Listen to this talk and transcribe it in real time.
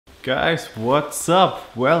Guys, what's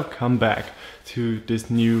up? Welcome back to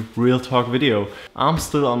this new Real Talk video. I'm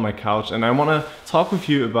still on my couch and I want to talk with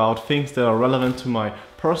you about things that are relevant to my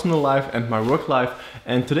personal life and my work life.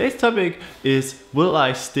 And today's topic is, will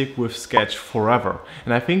I stick with Sketch forever?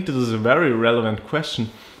 And I think this is a very relevant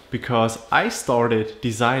question because I started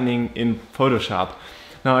designing in Photoshop.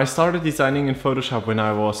 Now, I started designing in Photoshop when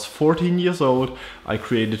I was 14 years old. I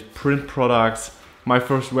created print products, my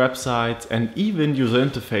first websites, and even user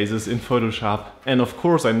interfaces in Photoshop. And of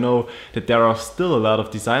course, I know that there are still a lot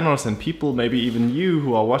of designers and people, maybe even you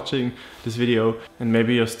who are watching this video, and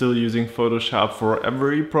maybe you're still using Photoshop for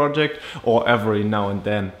every project or every now and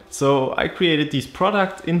then. So I created these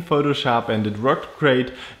products in Photoshop and it worked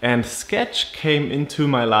great. And Sketch came into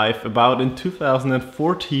my life about in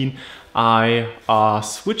 2014. I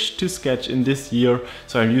switched to Sketch in this year,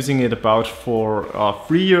 so I'm using it about for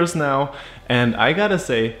 3 years now. And I gotta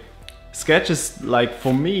say, Sketch is, like,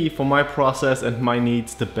 for me, for my process and my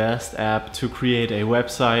needs, the best app to create a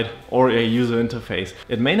website or a user interface.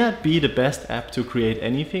 It may not be the best app to create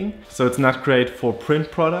anything, so it's not great for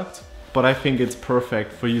print products, but I think it's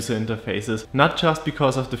perfect for user interfaces, not just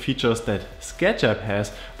because of the features that Sketchapp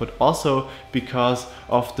has, but also because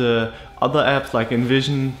of the other apps like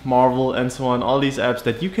InVision, Marvel, and so on, all these apps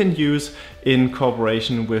that you can use in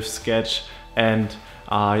cooperation with Sketch. And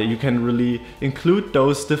you can really include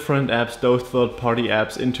those different apps, those third-party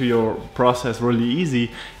apps into your process really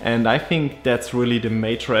easy. And I think that's really the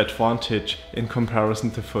major advantage in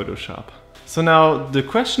comparison to Photoshop. So now the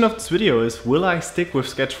question of this video is, will I stick with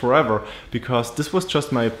Sketch forever? Because this was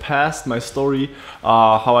just my past, my story,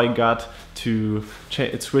 how I got to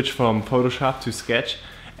switch from Photoshop to Sketch.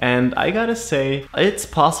 And I gotta say, it's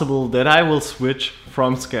possible that I will switch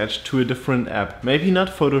from Sketch to a different app. Maybe not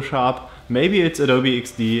Photoshop, maybe it's Adobe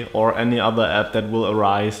XD or any other app that will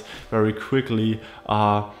arise very quickly.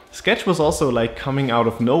 Sketch was also like coming out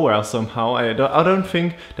of nowhere somehow. I don't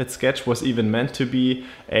think that Sketch was even meant to be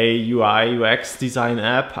a UI UX design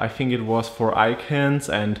app. I think it was for icons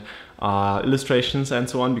and illustrations and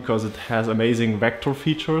so on, because it has amazing vector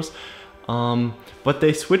features. But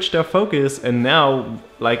they switched their focus, and now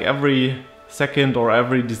like every second or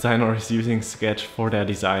every designer is using Sketch for their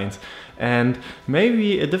designs. And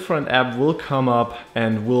maybe a different app will come up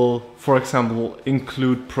and will, for example,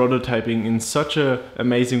 include prototyping in such an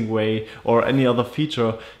amazing way, or any other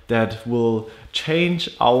feature that will change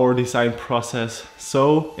our design process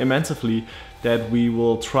so immensely that we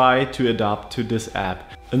will try to adapt to this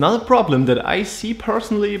app. Another problem that I see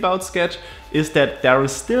personally about Sketch is that there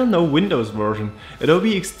is still no Windows version.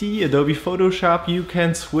 Adobe XD, Adobe Photoshop, you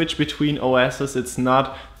can switch between OSs. It's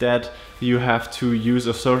not that you have to use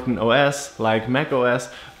a certain OS like Mac OS,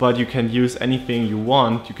 but you can use anything you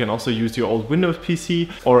want. You can also use your old Windows PC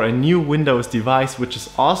or a new Windows device, which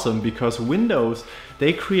is awesome because Windows,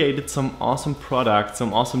 they created some awesome products,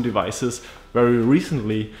 some awesome devices very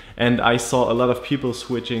recently, and I saw a lot of people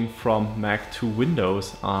switching from Mac to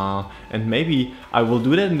Windows, and maybe I will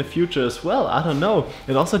do that in the future as well. I don't know.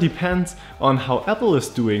 It also depends on how Apple is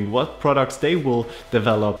doing, what products they will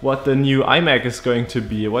develop, what the new iMac is going to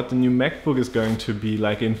be, what the new MacBook is going to be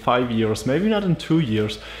like in 5 years, maybe not in 2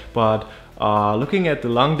 years, but looking at the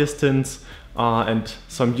long distance and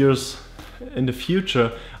some years in the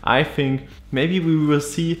future, I think maybe we will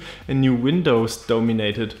see a new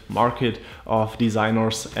Windows-dominated market of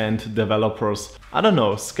designers and developers. I don't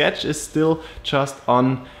know, Sketch is still just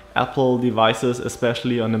on Apple devices,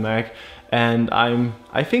 especially on the Mac, and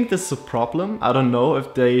I think this is a problem. I don't know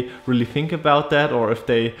if they really think about that or if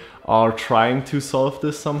they are trying to solve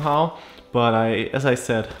this somehow. But as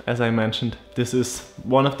I mentioned, this is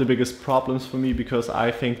one of the biggest problems for me, because I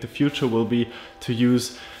think the future will be to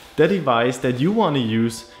use the device that you want to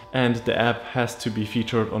use, and the app has to be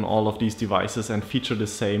featured on all of these devices and feature the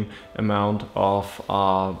same amount of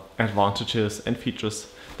advantages and features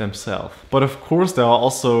themselves. But of course, there are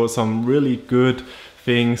also some really good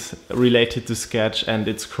things related to Sketch and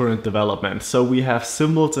its current development. So we have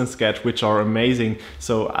symbols in Sketch which are amazing.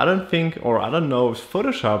 So I don't know if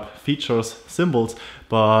Photoshop features symbols,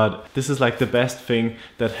 but this is like the best thing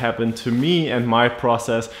that happened to me and my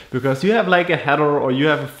process, because you have like a header or you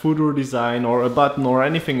have a footer design or a button or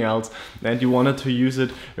anything else, and you wanted to use it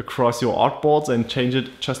across your artboards and change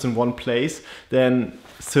it just in one place, then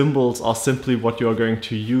symbols are simply what you're going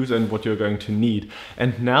to use and what you're going to need.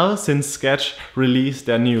 And now, since Sketch released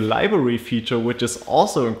their new library feature, which is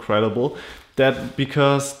also incredible, that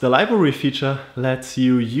because the library feature lets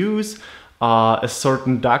you use a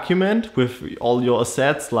certain document with all your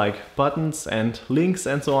assets like buttons and links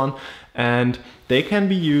and so on, and they can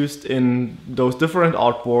be used in those different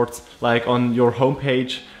artboards, like on your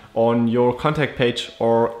homepage on your contact page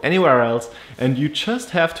or anywhere else, and you just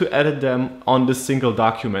have to edit them on this single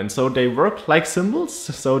document. So they work like symbols,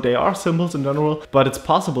 so they are symbols in general, but it's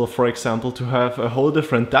possible, for example, to have a whole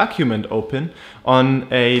different document open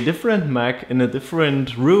on a different Mac in a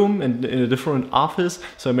different room in a different office.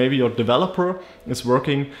 So maybe your developer is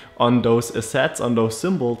working on those assets, on those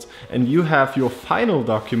symbols, and you have your final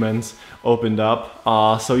documents opened up,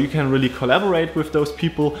 so you can really collaborate with those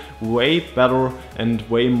people way better and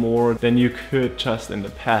way more than you could just in the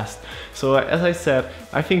past. So as I said,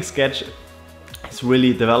 I think Sketch is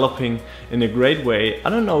really developing in a great way.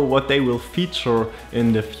 I don't know what they will feature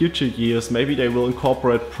in the future years. Maybe they will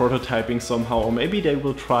incorporate prototyping somehow, or maybe they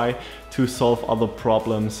will try to solve other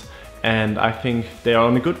problems, and I think they are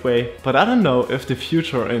on a good way. But I don't know if the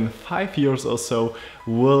future in 5 years or so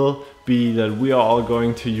will be that we are all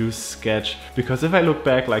going to use Sketch, because if I look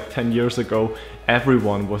back like 10 years ago,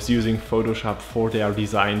 everyone was using Photoshop for their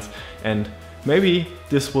designs, and maybe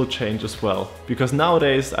this will change as well, because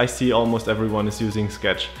nowadays I see almost everyone is using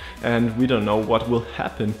Sketch, and we don't know what will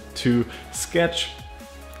happen to Sketch,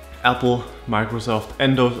 Apple, Microsoft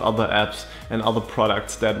and those other apps and other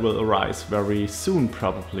products that will arise very soon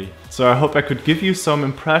probably. So I hope I could give you some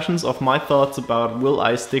impressions of my thoughts about will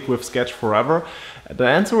I stick with Sketch forever. The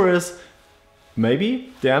answer is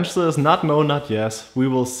maybe. The answer is not no, not yes. We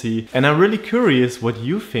will see. And I'm really curious what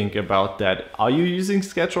you think about that. Are you using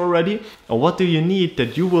Sketch already? Or what do you need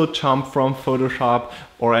that you will jump from Photoshop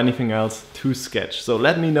or anything else to Sketch? So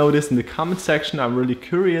let me know this in the comment section. I'm really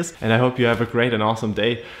curious, and I hope you have a great and awesome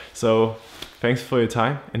day. So thanks for your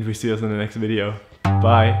time, and we see us in the next video.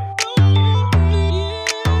 Bye.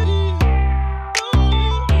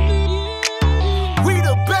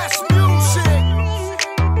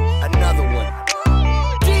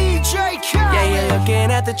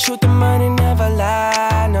 At the truth, the money never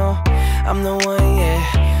lie, no. I'm the one,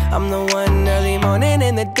 yeah. I'm the one early morning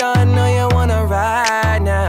in the dawn, know you